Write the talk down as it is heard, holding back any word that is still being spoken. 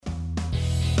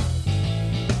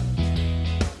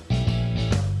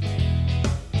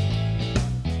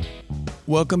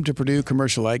Welcome to Purdue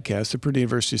Commercial AgCast, the Purdue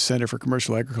University Center for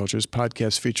Commercial Agriculture's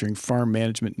podcast featuring farm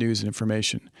management news and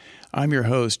information. I'm your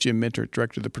host, Jim Mintert,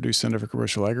 Director of the Purdue Center for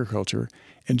Commercial Agriculture,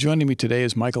 and joining me today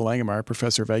is Michael Langemeier,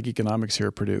 Professor of Ag Economics here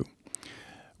at Purdue.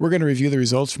 We're going to review the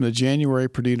results from the January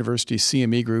Purdue University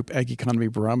CME Group Ag Economy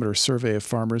Barometer survey of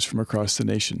farmers from across the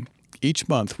nation. Each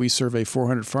month, we survey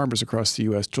 400 farmers across the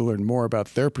U.S. to learn more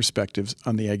about their perspectives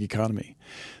on the ag economy.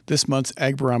 This month's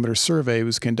Ag Barometer survey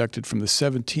was conducted from the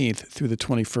 17th through the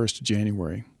 21st of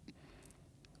January.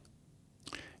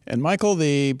 And Michael,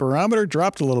 the barometer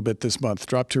dropped a little bit this month,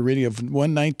 dropped to a reading of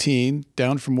 119,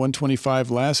 down from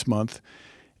 125 last month.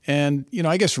 And,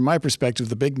 I guess from my perspective,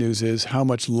 the big news is how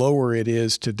much lower it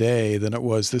is today than it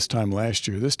was this time last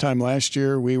year. This time last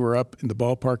year, we were up in the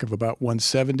ballpark of about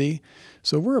 170.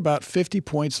 So we're about 50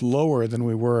 points lower than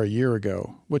we were a year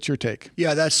ago. What's your take?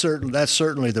 Yeah, that's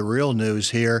certainly the real news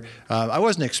here. I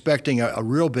wasn't expecting a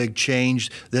real big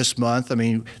change this month. I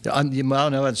mean, the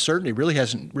amount of uncertainty really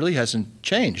hasn't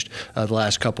changed the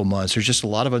last couple months. There's just a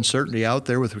lot of uncertainty out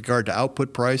there with regard to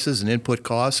output prices and input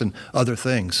costs and other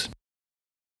things.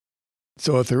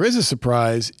 So if there is a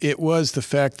surprise, it was the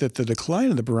fact that the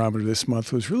decline in the barometer this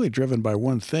month was really driven by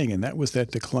one thing, and that was that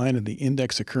decline in the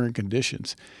index of current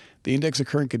conditions. The index of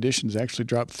current conditions actually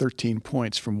dropped 13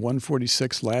 points from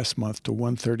 146 last month to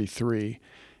 133.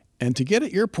 And to get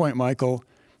at your point, Michael,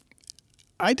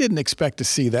 I didn't expect to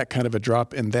see that kind of a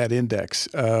drop in that index.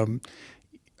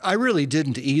 I really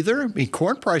didn't either. I mean,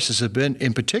 corn prices have been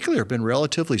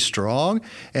relatively strong,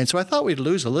 and so I thought we'd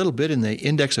lose a little bit in the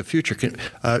index of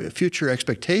future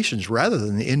expectations rather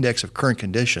than the index of current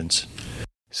conditions.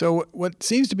 So what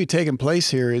seems to be taking place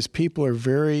here is people are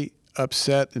very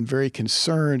upset and very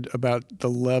concerned about the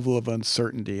level of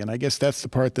uncertainty, and I guess that's the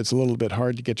part that's a little bit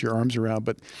hard to get your arms around.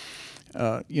 But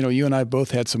you and I both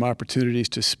had some opportunities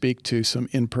to speak to some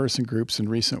in-person groups in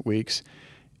recent weeks.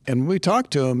 And when we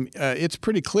talk to them, it's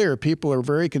pretty clear people are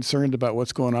very concerned about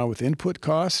what's going on with input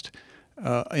cost.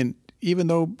 And even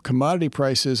though commodity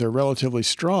prices are relatively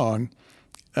strong,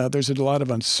 there's a lot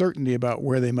of uncertainty about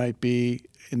where they might be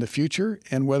in the future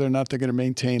and whether or not they're going to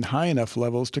maintain high enough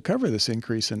levels to cover this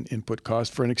increase in input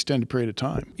cost for an extended period of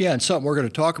time. Yeah, and something we're going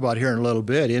to talk about here in a little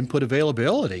bit, input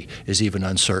availability is even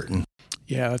uncertain.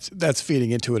 Yeah, that's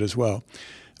feeding into it as well.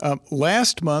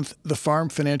 Last month, the Farm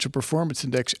Financial Performance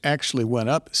Index actually went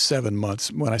up 7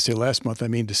 months. When I say last month, I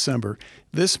mean December.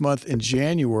 This month in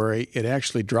January, it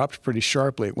actually dropped pretty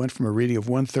sharply. It went from a reading of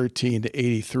 113 to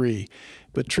 83.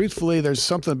 But truthfully, there's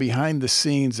something behind the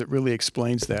scenes that really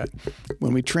explains that.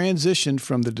 When we transitioned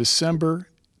from the December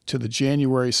to the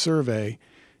January survey,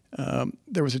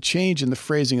 there was a change in the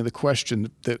phrasing of the question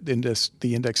that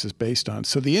the index is based on.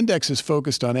 So the index is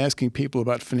focused on asking people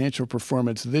about financial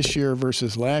performance this year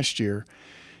versus last year.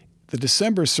 The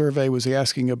December survey was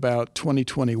asking about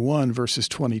 2021 versus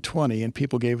 2020, and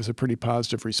people gave us a pretty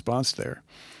positive response there.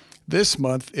 This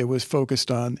month, it was focused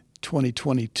on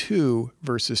 2022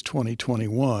 versus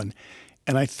 2021,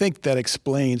 and I think that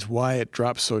explains why it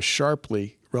dropped so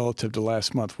sharply relative to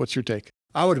last month. What's your take?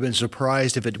 I would have been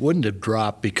surprised if it wouldn't have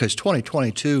dropped because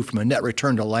 2022, from a net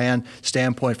return to land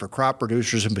standpoint for crop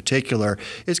producers in particular,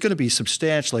 is going to be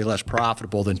substantially less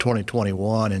profitable than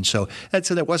 2021. And so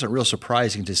that wasn't real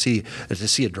surprising to see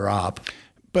a drop.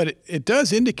 But it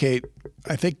does indicate,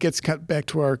 I think gets cut back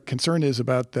to our concern is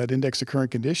about that index of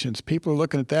current conditions. People are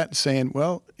looking at that and saying,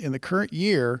 well, in the current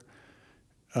year,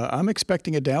 I'm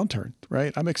expecting a downturn,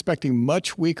 right? I'm expecting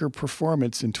much weaker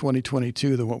performance in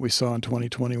 2022 than what we saw in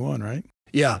 2021, right?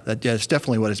 Yeah, that's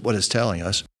definitely what it's telling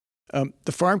us.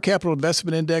 The Farm Capital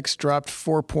Investment Index dropped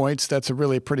 4 points. That's a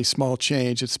really pretty small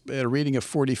change. It's at a reading of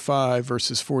 45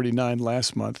 versus 49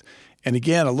 last month. And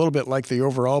again, a little bit like the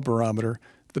overall barometer,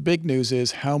 the big news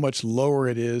is how much lower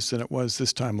it is than it was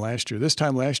this time last year. This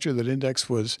time last year, that index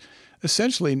was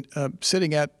essentially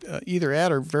sitting at either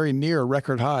at or very near a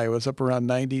record high. It was up around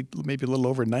 90, maybe a little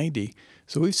over 90.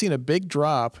 So we've seen a big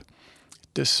drop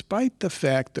despite the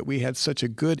fact that we had such a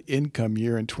good income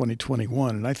year in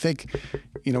 2021. And I think,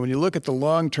 when you look at the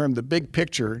long term, the big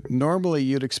picture, normally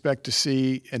you'd expect to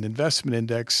see an investment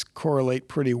index correlate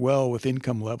pretty well with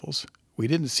income levels. We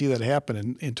didn't see that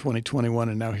happen in 2021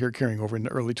 and now here carrying over into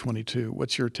early 22.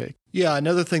 What's your take? Yeah,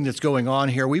 another thing that's going on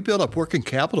here, we built up working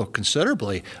capital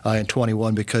considerably in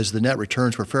 21 because the net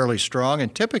returns were fairly strong.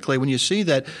 And typically when you see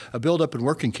that a buildup in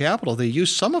working capital, they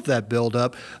use some of that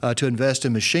buildup to invest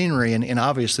in machinery. And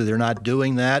obviously they're not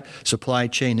doing that. Supply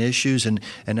chain issues and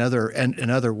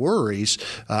other worries,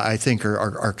 I think,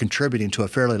 are contributing to a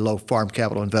fairly low farm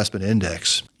capital investment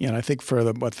index. Yeah, and I think for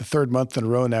the third month in a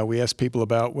row now, we asked people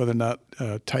about whether or not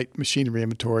tight machinery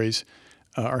inventories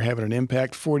are having an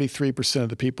impact. 43% of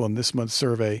the people in this month's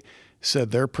survey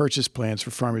said their purchase plans for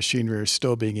farm machinery are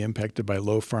still being impacted by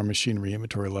low farm machinery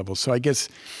inventory levels. So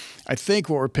I think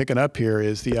what we're picking up here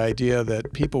is the idea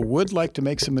that people would like to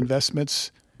make some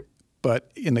investments, but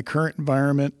in the current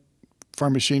environment,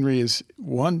 farm machinery is,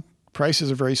 one,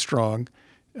 prices are very strong.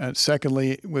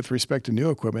 Secondly, with respect to new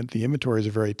equipment, the inventories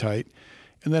are very tight.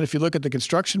 And then if you look at the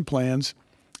construction plans,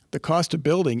 the cost of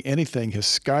building anything has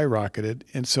skyrocketed.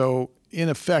 And so, in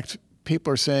effect,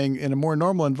 people are saying in a more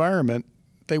normal environment,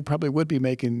 they probably would be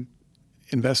making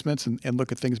investments and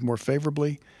look at things more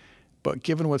favorably. But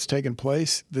given what's taken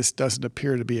place, this doesn't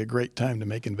appear to be a great time to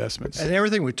make investments. And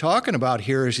everything we're talking about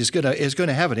here is going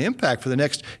to have an impact for the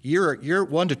next year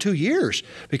 1 to 2 years.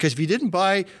 Because if you didn't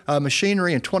buy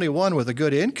machinery in 21 with a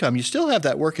good income, you still have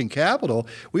that working capital.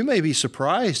 We may be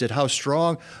surprised at how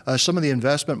strong some of the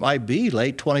investment might be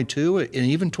late 22 and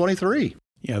even 23.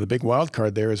 Yeah, the big wild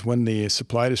card there is when the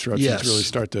supply disruptions really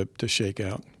start to shake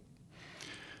out.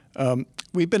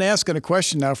 We've been asking a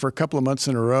question now for a couple of months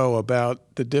in a row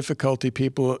about the difficulty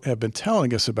people have been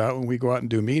telling us about when we go out and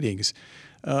do meetings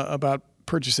about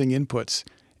purchasing inputs.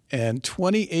 And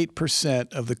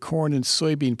 28% of the corn and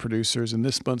soybean producers in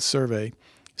this month's survey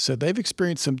said they've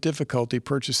experienced some difficulty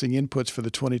purchasing inputs for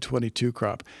the 2022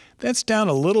 crop. That's down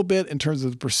a little bit in terms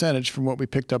of the percentage from what we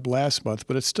picked up last month,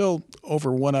 but it's still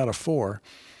over 1 out of 4.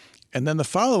 And then the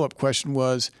follow-up question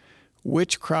was,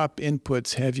 which crop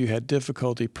inputs have you had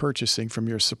difficulty purchasing from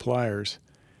your suppliers?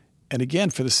 And again,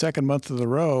 for the second month in a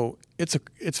row,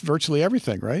 it's virtually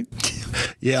everything, right?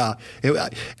 Yeah,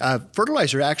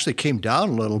 fertilizer actually came down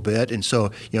a little bit, and so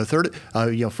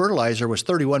fertilizer was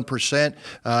 31%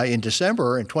 in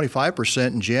December and 25%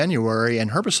 in January, and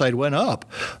herbicide went up,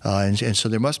 and so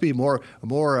there must be more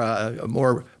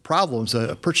problems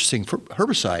purchasing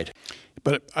herbicide.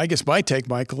 But I guess my take,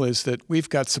 Michael, is that we've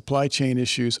got supply chain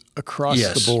issues across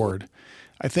the board.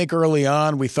 I think early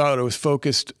on we thought it was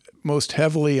focused most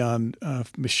heavily on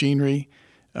machinery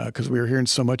because we were hearing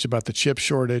so much about the chip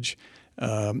shortage.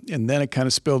 And then it kind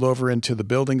of spilled over into the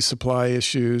building supply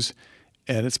issues.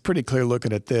 And it's pretty clear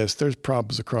looking at this. There's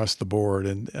problems across the board.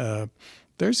 And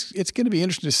it's going to be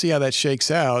interesting to see how that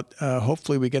shakes out.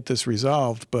 Hopefully we get this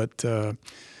resolved. But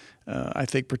I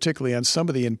think particularly on some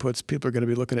of the inputs, people are going to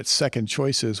be looking at second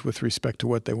choices with respect to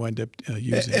what they wind up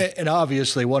using. And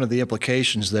obviously, one of the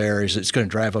implications there is it's going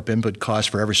to drive up input costs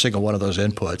for every single one of those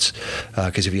inputs.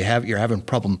 Because if you're having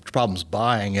problems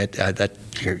buying it, that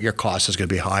your cost is going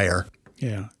to be higher.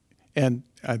 Yeah, and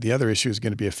the other issue is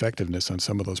going to be effectiveness on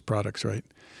some of those products, right?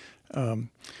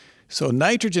 So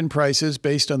nitrogen prices,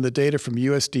 based on the data from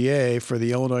USDA for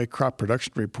the Illinois Crop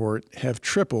Production Report, have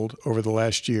tripled over the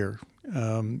last year.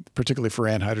 Particularly for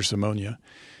anhydrous ammonia.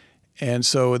 And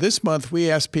so this month we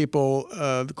asked people,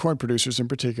 the corn producers in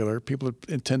particular, people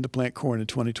who intend to plant corn in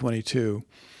 2022,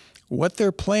 what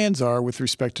their plans are with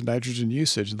respect to nitrogen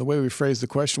usage. And the way we phrased the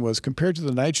question was, compared to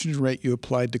the nitrogen rate you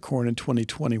applied to corn in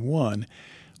 2021,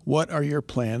 what are your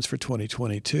plans for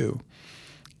 2022?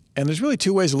 And there's really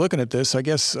two ways of looking at this. I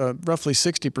guess roughly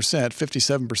 60%,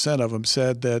 57% of them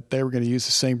said that they were going to use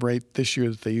the same rate this year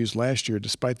that they used last year,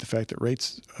 despite the fact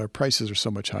that prices are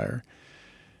so much higher.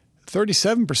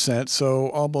 37%, so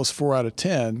almost 4 out of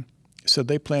 10, said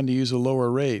they plan to use a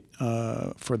lower rate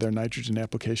for their nitrogen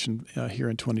application here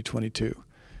in 2022.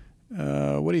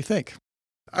 What do you think?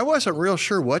 I wasn't real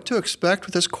sure what to expect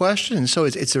with this question, and so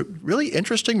it's a really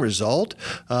interesting result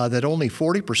that only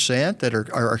 40% that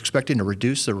are expecting to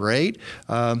reduce the rate.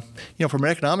 From an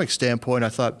economic standpoint, I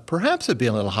thought perhaps it'd be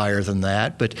a little higher than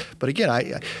that, but again,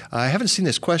 I haven't seen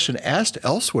this question asked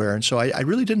elsewhere, and so I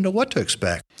really didn't know what to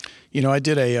expect. I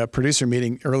did a producer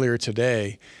meeting earlier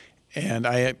today, and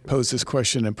I posed this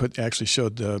question and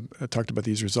talked about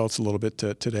these results a little bit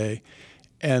today.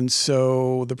 And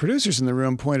so the producers in the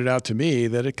room pointed out to me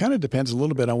that it kind of depends a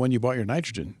little bit on when you bought your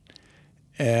nitrogen.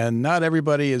 And not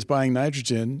everybody is buying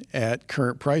nitrogen at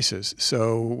current prices.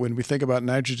 So when we think about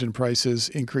nitrogen prices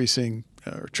increasing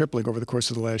or tripling over the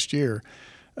course of the last year,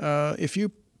 if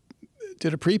you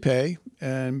did a prepay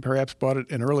and perhaps bought it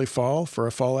in early fall for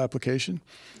a fall application,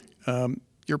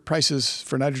 your prices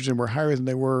for nitrogen were higher than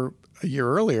they were a year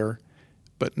earlier,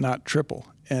 but not triple.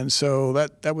 And so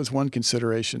that was one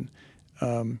consideration.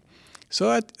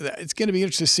 So it's going to be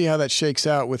interesting to see how that shakes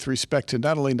out with respect to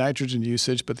not only nitrogen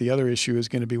usage, but the other issue is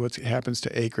going to be what happens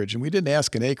to acreage. And we didn't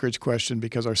ask an acreage question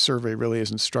because our survey really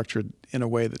isn't structured in a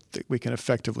way that we can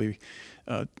effectively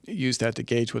use that to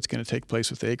gauge what's going to take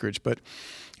place with acreage. But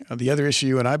the other issue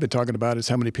you and I have been talking about is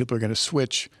how many people are going to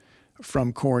switch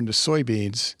from corn to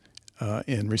soybeans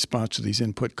in response to these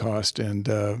input costs. And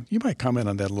you might comment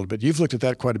on that a little bit. You've looked at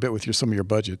that quite a bit with some of your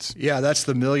budgets. Yeah, that's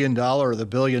the $1 million or the $1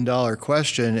 billion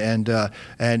question.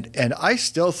 And I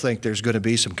still think there's going to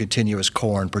be some continuous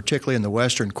corn, particularly in the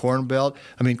Western Corn Belt.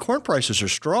 I mean, corn prices are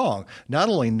strong, not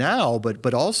only now,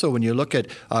 but also when you look at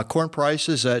corn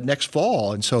prices next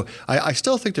fall. And so I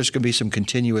still think there's going to be some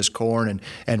continuous corn,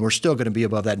 and we're still going to be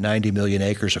above that 90 million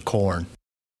acres of corn.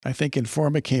 I think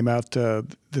Informa came out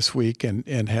this week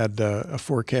and had a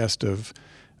forecast of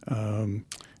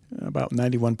about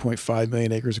 91.5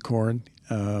 million acres of corn.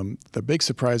 The big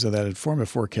surprise of that Informa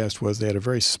forecast was they had a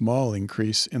very small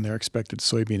increase in their expected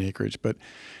soybean acreage. But,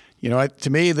 to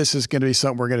me, this is going to be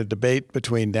something we're going to debate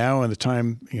between now and the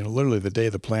time, literally the day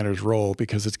the planters roll,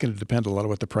 because it's going to depend a lot on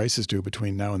what the prices do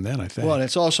between now and then, I think. Well, and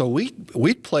it's also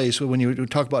wheat plays, when you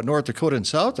talk about North Dakota and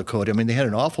South Dakota, I mean, they had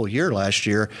an awful year last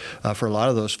year for a lot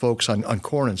of those folks on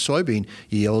corn and soybean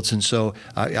yields. And so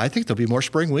I think there'll be more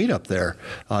spring wheat up there.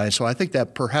 And so I think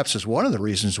that perhaps is one of the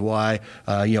reasons why,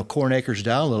 corn acres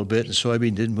down a little bit and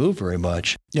soybean didn't move very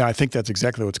much. Yeah, I think that's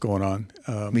exactly what's going on.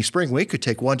 I mean, spring wheat could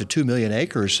take 1 to 2 million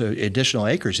acres, additional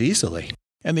acres easily.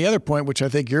 And the other point, which I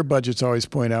think your budgets always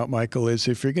point out, Michael, is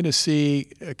if you're going to see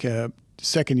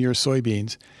second-year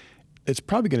soybeans, it's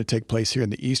probably going to take place here in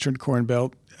the Eastern Corn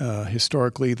Belt.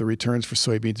 Historically, the returns for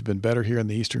soybeans have been better here in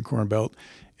the Eastern Corn Belt.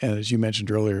 And as you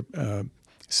mentioned earlier,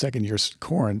 second-year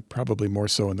corn probably more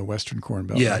so in the Western Corn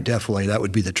Belt. Yeah, definitely. That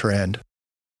would be the trend.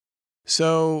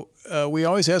 So we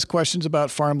always ask questions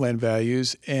about farmland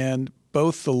values, and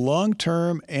both the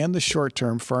long-term and the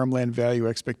short-term farmland value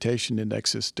expectation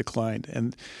indexes declined.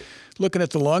 And looking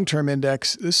at the long-term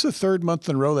index, this is the third month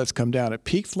in a row that's come down. It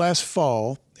peaked last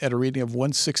fall at a reading of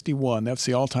 161. That's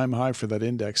the all-time high for that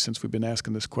index since we've been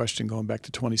asking this question going back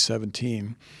to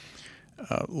 2017.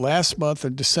 Last month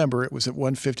in December, it was at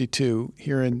 152.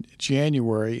 Here in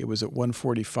January, it was at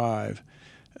 145.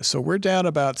 So we're down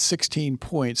about 16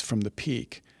 points from the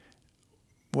peak.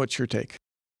 What's your take?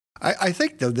 I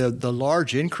think the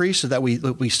large increase that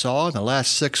we saw in the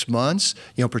last 6 months,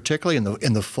 particularly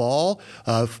in the fall,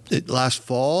 last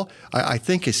fall, I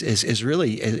think is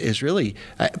really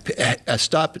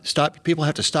stop. People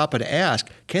have to stop and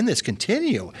ask, can this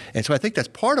continue? And so I think that's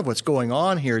part of what's going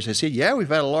on here. Is we've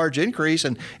had a large increase,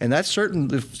 and that's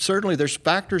certainly there's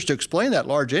factors to explain that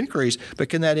large increase, but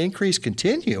can that increase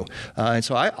continue? And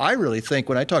so I really think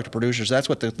when I talk to producers, that's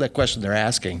what that question they're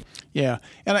asking. Yeah,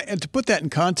 and to put that in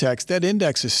context, that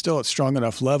index is still at strong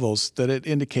enough levels that it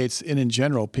indicates, in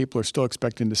general, people are still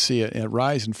expecting to see a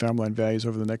rise in farmland values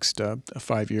over the next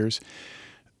 5 years.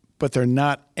 But they're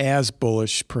not as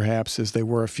bullish, perhaps, as they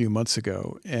were a few months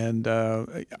ago. And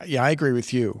I agree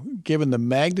with you. Given the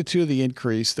magnitude of the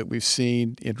increase that we've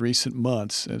seen in recent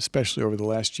months, especially over the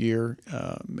last year,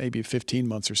 maybe 15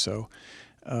 months or so,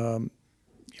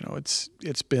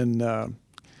 it's been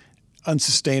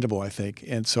unsustainable, I think.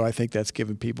 And so I think that's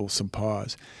given people some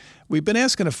pause. We've been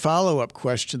asking a follow-up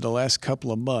question the last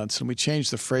couple of months, and we changed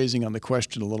the phrasing on the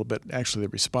question a little bit, actually the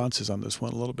responses on this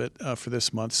one a little bit for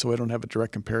this month, so I don't have a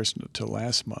direct comparison to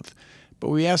last month. But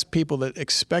we asked people that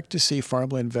expect to see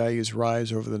farmland values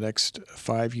rise over the next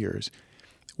 5 years,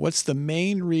 what's the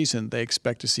main reason they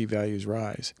expect to see values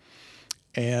rise?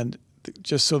 And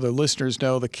just so the listeners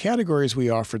know, the categories we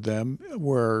offered them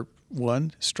were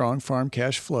 1, strong farm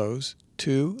cash flows,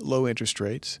 2, low interest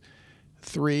rates,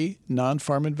 3,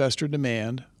 non-farm investor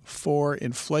demand, 4,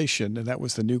 inflation, and that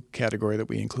was the new category that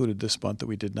we included this month that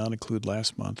we did not include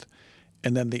last month,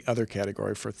 and then the other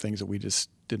category for things that we just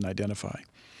didn't identify.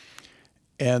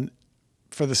 And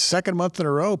for the second month in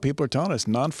a row, people are telling us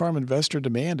non-farm investor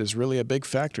demand is really a big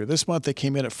factor. This month they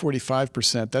came in at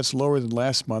 45%. That's lower than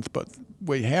last month, but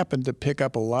we happened to pick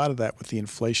up a lot of that with the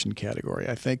inflation category.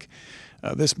 I think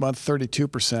this month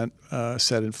 32%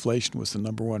 said inflation was the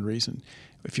number one reason.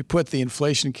 If you put the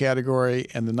inflation category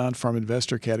and the non-farm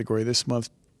investor category this month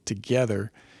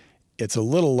together, it's a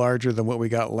little larger than what we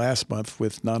got last month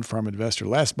with non-farm investor.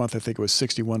 Last month, I think it was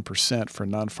 61% for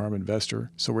non-farm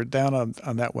investor. So we're down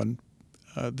on that one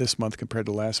this month compared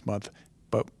to last month,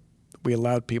 but we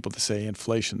allowed people to say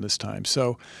inflation this time.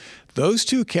 So those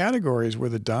two categories were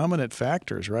the dominant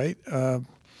factors, right?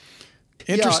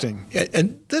 Interesting. Yeah,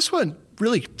 and this one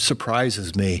really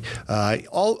surprises me.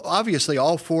 Obviously,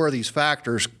 all four of these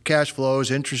factors, cash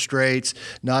flows, interest rates,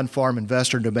 non-farm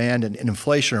investor demand, and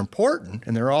inflation are important,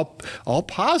 and they're all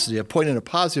positive, pointing in a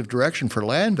positive direction for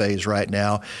land values right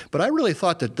now. But I really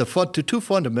thought that the two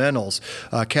fundamentals,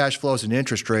 cash flows and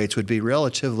interest rates, would be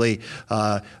relatively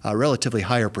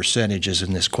higher percentages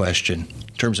in this question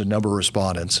in terms of number of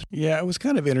respondents. Yeah, it was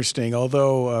kind of interesting,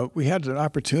 although we had an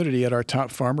opportunity at our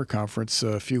Top Farmer Conference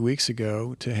a few weeks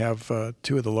ago to have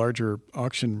two of the larger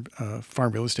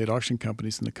farm real estate auction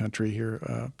companies in the country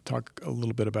here talk a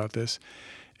little bit about this.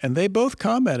 And they both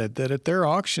commented that at their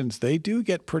auctions, they do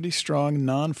get pretty strong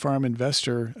non-farm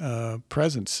investor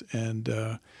presence.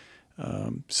 And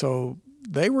so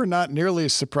they were not nearly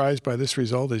as surprised by this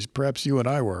result as perhaps you and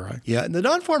I were. Yeah, and the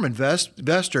non-farm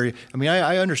investor, I mean,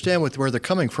 I understand where they're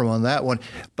coming from on that one,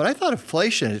 but I thought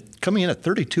inflation coming in at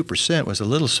 32% was a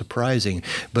little surprising.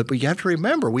 But you have to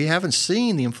remember, we haven't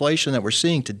seen the inflation that we're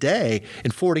seeing today in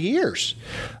 40 years.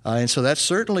 And so that's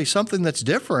certainly something that's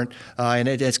different, and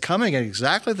it's coming at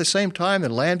exactly the same time that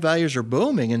land values are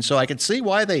booming. And so I can see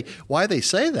why they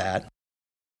say that.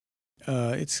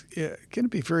 It's going to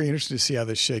be very interesting to see how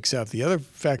this shakes out. The other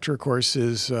factor, of course,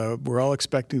 is we're all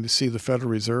expecting to see the Federal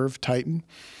Reserve tighten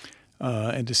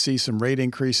and to see some rate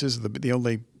increases. The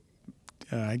only,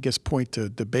 I guess, point to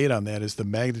debate on that is the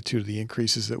magnitude of the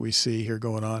increases that we see here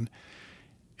going on.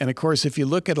 And, of course, if you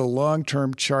look at a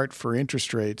long-term chart for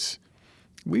interest rates,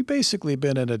 we've basically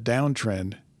been in a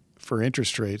downtrend for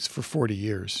interest rates for 40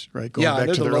 years, right? Going back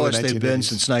they're to the lowest they've been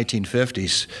since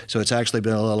 1950s. So it's actually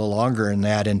been a little longer than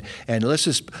that. And let's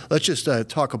just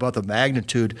talk about the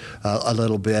magnitude a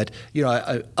little bit.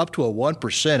 Up to a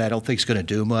 1%, I don't think is going to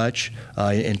do much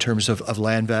in terms of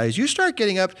land values. You start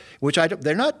getting up, which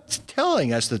they're not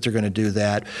telling us that they're going to do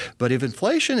that. But if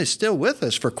inflation is still with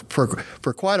us for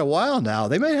quite a while now,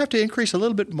 they may have to increase a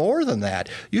little bit more than that.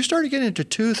 You start getting into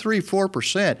 2, 3,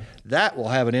 4%. That will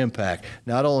have an impact,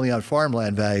 not only on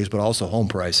farmland values, but also home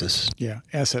prices. Yeah,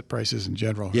 asset prices in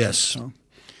general. Yes.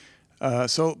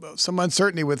 So some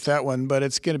uncertainty with that one, but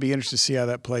it's going to be interesting to see how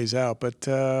that plays out. But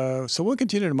so we'll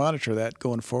continue to monitor that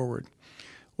going forward.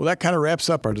 Well, that kind of wraps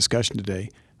up our discussion today.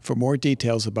 For more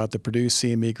details about the Purdue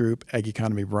CME Group Ag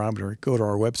Economy Barometer, go to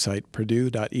our website,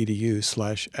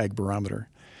 purdue.edu/agbarometer.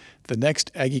 The next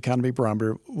Ag Economy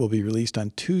Barometer will be released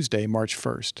on Tuesday, March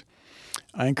 1st.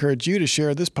 I encourage you to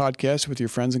share this podcast with your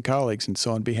friends and colleagues. And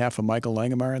so on behalf of Michael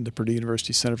Langemeier and the Purdue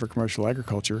University Center for Commercial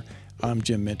Agriculture, I'm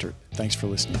Jim Mintert. Thanks for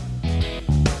listening.